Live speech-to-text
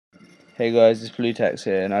Hey guys, it's Bluetax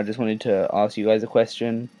here, and I just wanted to ask you guys a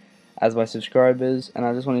question as my subscribers, and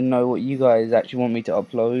I just wanted to know what you guys actually want me to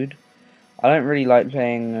upload. I don't really like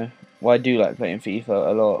playing, well, I do like playing FIFA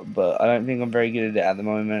a lot, but I don't think I'm very good at it at the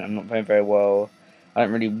moment. I'm not playing very well. I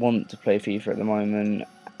don't really want to play FIFA at the moment.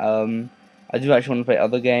 I do actually want to play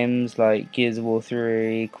other games like Gears of War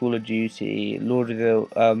 3, Call of Duty, Lord of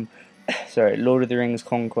the Rings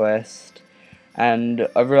Conquest. And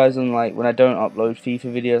I've realised when I don't upload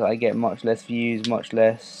FIFA videos, I get much less views, much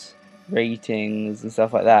less ratings and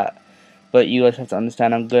stuff like that. But you guys have to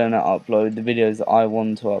understand I'm gonna upload the videos that I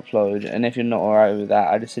want to upload, and if you're not alright with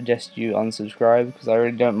that, I just suggest you unsubscribe because I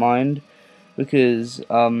really don't mind. Because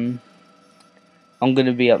I'm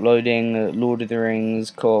gonna be uploading Lord of the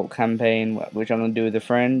Rings co-op campaign, which I'm gonna do with a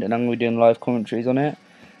friend, and I'm gonna be doing live commentaries on it,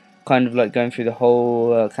 kind of like going through the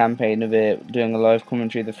whole campaign of it, doing a live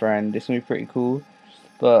commentary with a friend. It's gonna be pretty cool.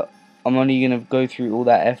 But I'm only gonna go through all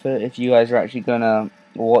that effort if you guys are actually gonna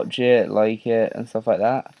watch it, like it, and stuff like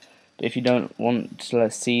that. But if you don't want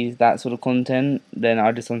to see that sort of content, then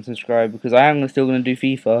I just unsubscribe because I am still gonna do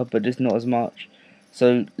FIFA, but just not as much.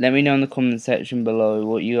 So let me know in the comment section below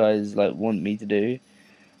what you guys want me to do,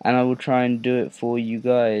 and I will try and do it for you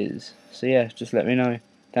guys. So yeah, just let me know.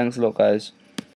 Thanks a lot, guys.